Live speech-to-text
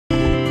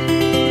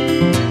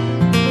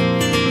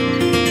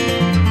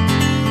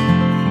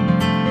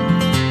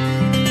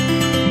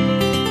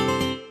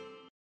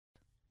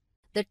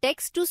The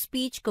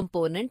text-to-speech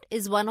component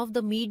is one of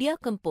the media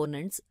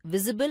components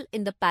visible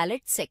in the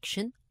palette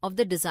section of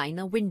the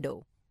designer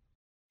window.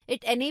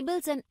 It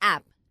enables an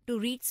app to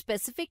read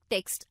specific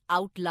text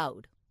out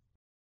loud.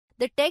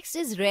 The text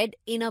is read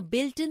in a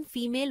built-in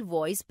female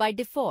voice by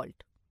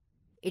default.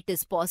 It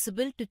is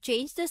possible to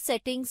change the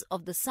settings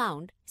of the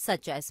sound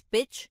such as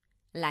pitch,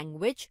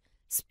 language,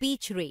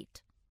 speech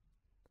rate.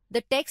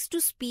 The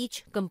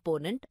text-to-speech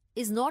component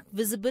is not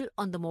visible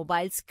on the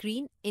mobile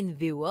screen in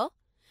Viewer,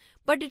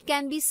 but it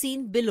can be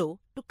seen below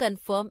to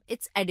confirm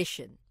its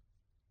addition.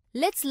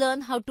 Let's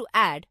learn how to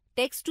add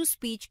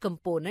text-to-speech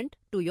component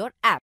to your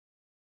app.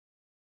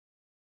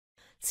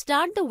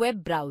 Start the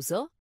web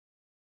browser.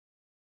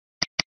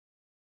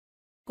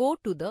 Go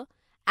to the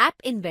App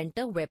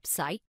Inventor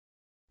website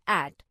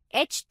at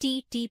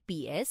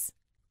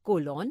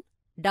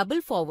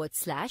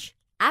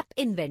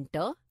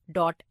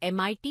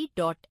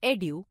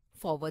https://appinventor.mit.edu/.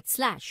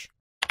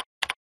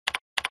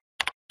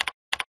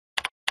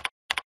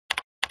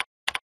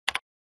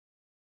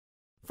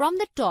 From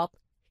the top,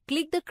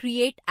 click the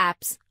Create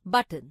Apps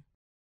button.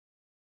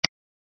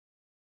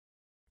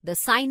 The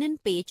sign-in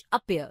page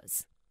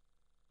appears.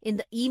 In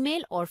the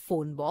email or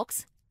phone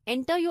box,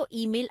 enter your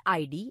email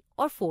ID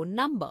or phone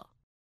number.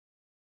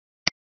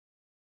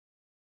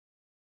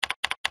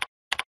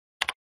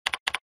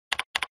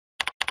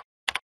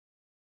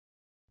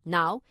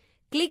 Now,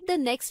 click the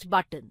Next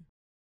button.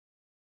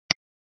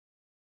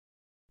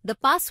 The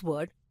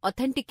password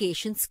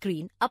authentication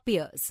screen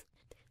appears.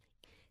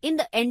 In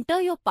the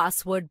Enter Your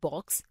Password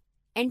box,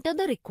 enter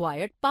the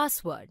required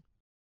password.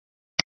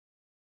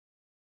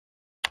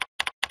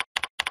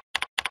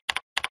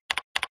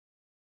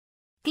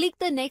 Click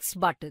the Next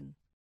button.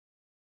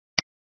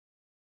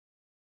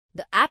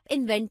 The App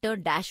Inventor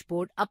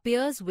dashboard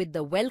appears with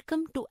the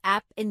Welcome to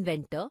App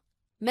Inventor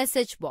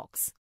message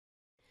box.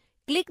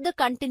 Click the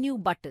Continue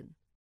button.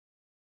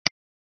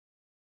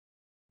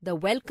 The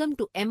Welcome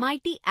to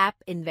MIT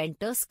App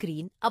Inventor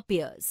screen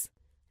appears.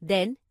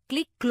 Then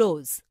click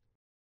Close.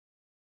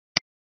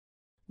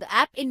 The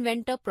App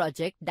Inventor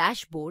project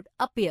dashboard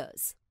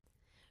appears.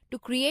 To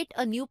create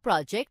a new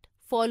project,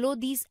 follow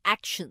these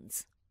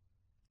actions.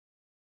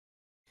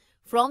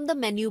 From the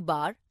menu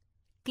bar,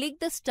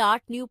 click the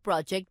Start New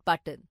Project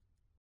button.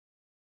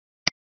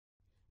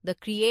 The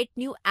Create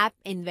New App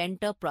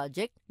Inventor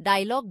Project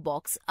dialog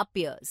box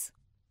appears.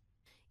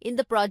 In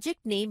the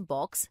project name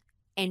box,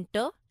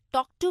 enter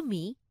Talk to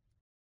Me.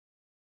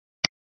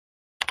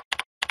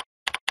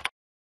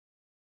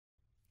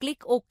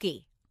 Click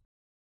OK.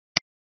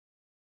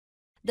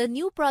 The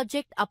new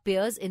project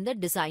appears in the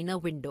designer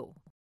window.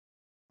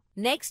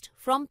 Next,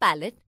 from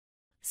Palette,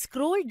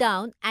 scroll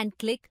down and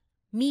click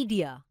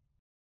Media.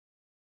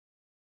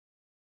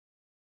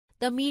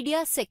 The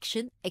Media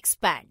section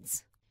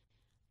expands.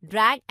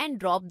 Drag and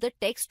drop the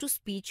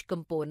text-to-speech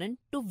component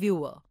to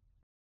Viewer.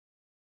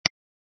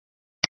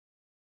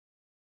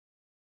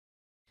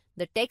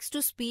 The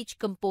text-to-speech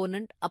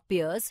component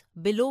appears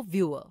below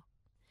Viewer.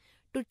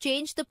 To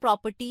change the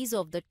properties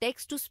of the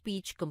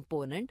text-to-speech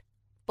component,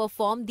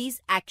 perform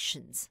these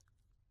actions.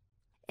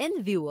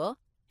 In Viewer,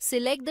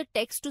 select the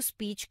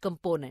text-to-speech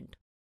component.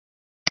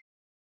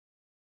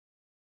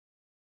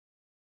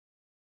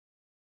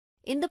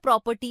 In the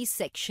Properties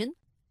section,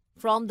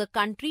 from the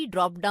Country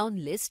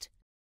drop-down list,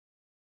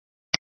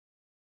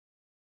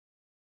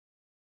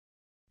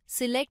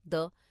 select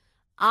the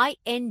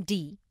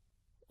IND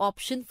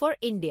option for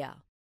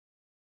India.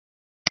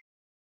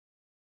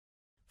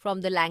 From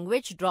the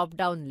Language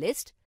drop-down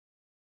list,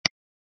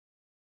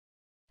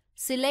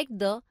 select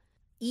the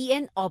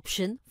EN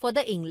option for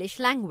the English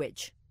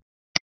language.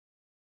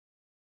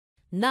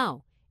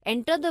 Now,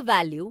 enter the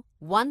value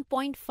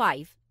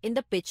 1.5 in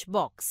the pitch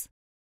box.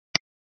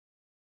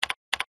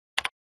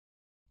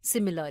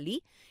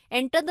 Similarly,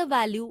 enter the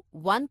value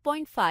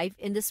 1.5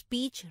 in the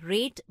speech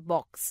rate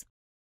box.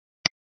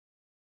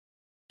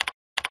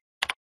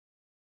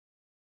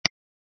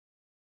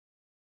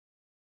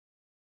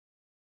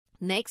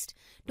 Next,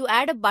 to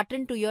add a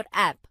button to your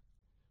app,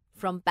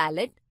 from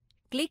Palette,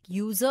 click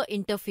User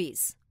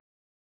Interface.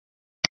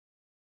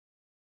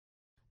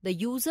 The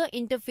User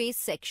Interface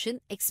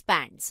section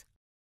expands.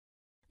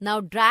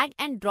 Now drag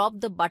and drop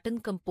the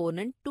button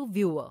component to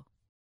Viewer.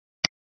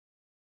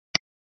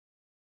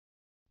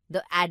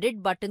 The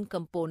Added Button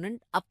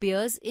component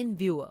appears in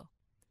Viewer.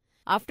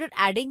 After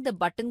adding the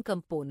button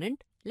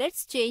component,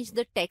 let's change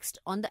the text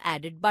on the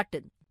added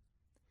button.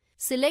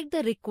 Select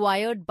the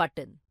required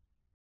button.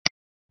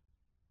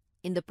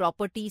 In the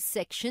Properties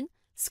section,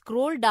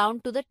 scroll down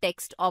to the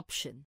Text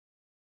option.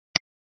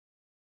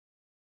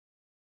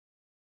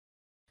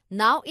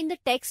 Now in the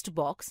text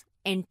box,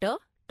 enter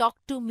Talk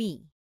to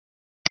Me.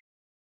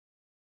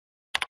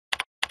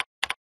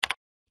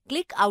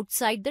 Click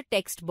outside the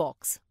text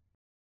box.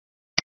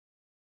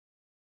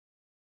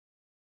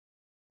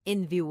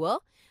 In Viewer,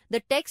 the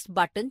text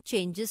button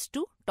changes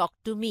to Talk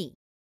to Me.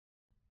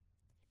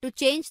 To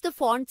change the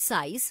font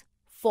size,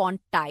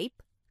 font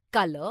type,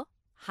 color,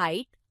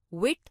 height,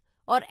 width,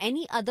 or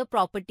any other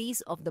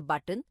properties of the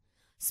button,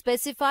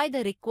 specify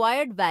the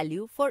required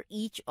value for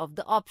each of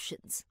the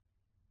options.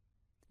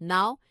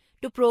 Now,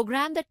 to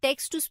program the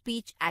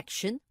text-to-speech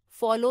action,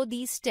 follow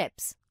these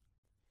steps.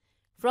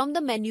 From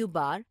the menu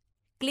bar,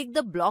 click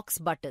the Blocks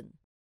button.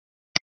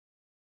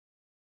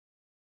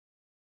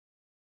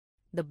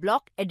 The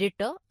block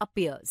editor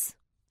appears.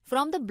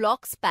 From the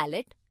Blocks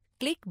palette,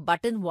 click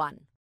Button 1.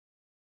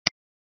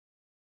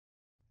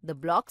 The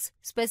blocks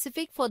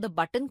specific for the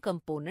button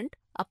component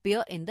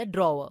appear in the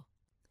drawer.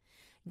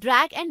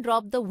 Drag and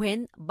drop the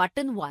When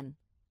Button 1.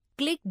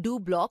 Click Do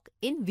block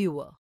in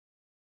Viewer.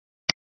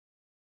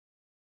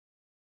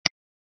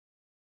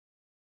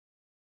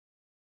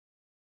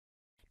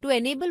 To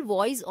enable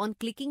voice on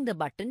clicking the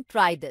button,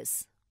 try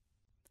this.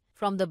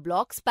 From the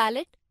Blocks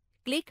palette,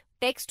 click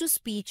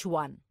Text-to-Speech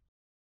 1.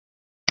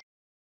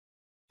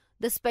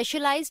 The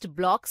specialized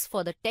blocks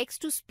for the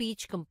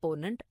text-to-speech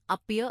component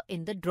appear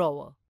in the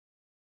drawer.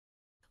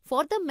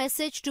 For the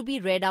message to be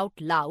read out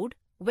loud,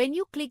 when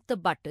you click the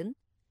button,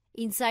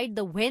 inside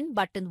the When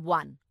Button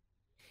 1,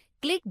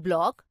 click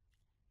Block,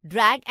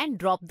 drag and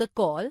drop the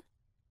call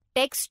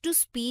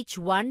Text-to-Speech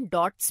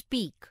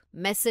 1.Speak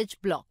message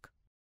block.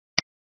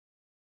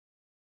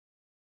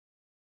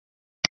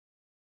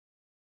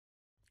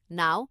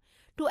 Now,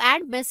 to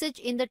add message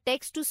in the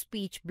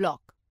text-to-speech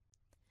block,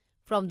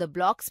 from the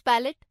Blocks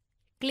palette,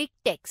 click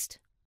Text.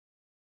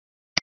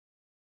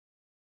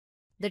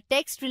 The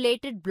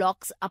text-related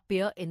blocks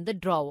appear in the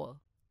drawer.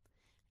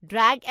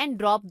 Drag and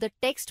drop the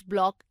text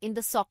block in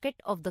the socket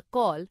of the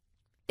call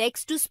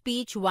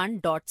Text-to-Speech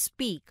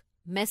 1.Speak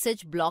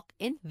message block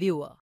in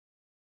Viewer.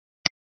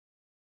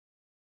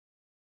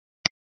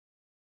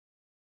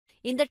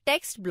 In the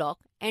text block,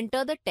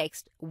 enter the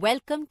text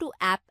Welcome to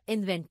App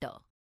Inventor.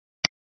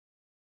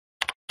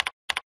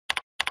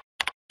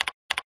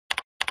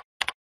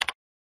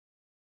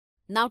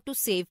 Now to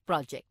save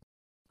project.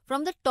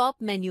 From the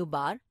top menu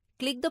bar,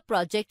 click the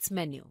Projects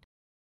menu.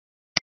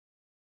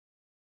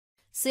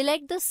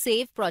 Select the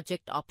Save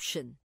Project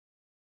option.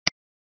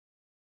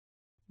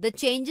 The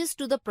changes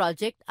to the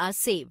project are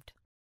saved.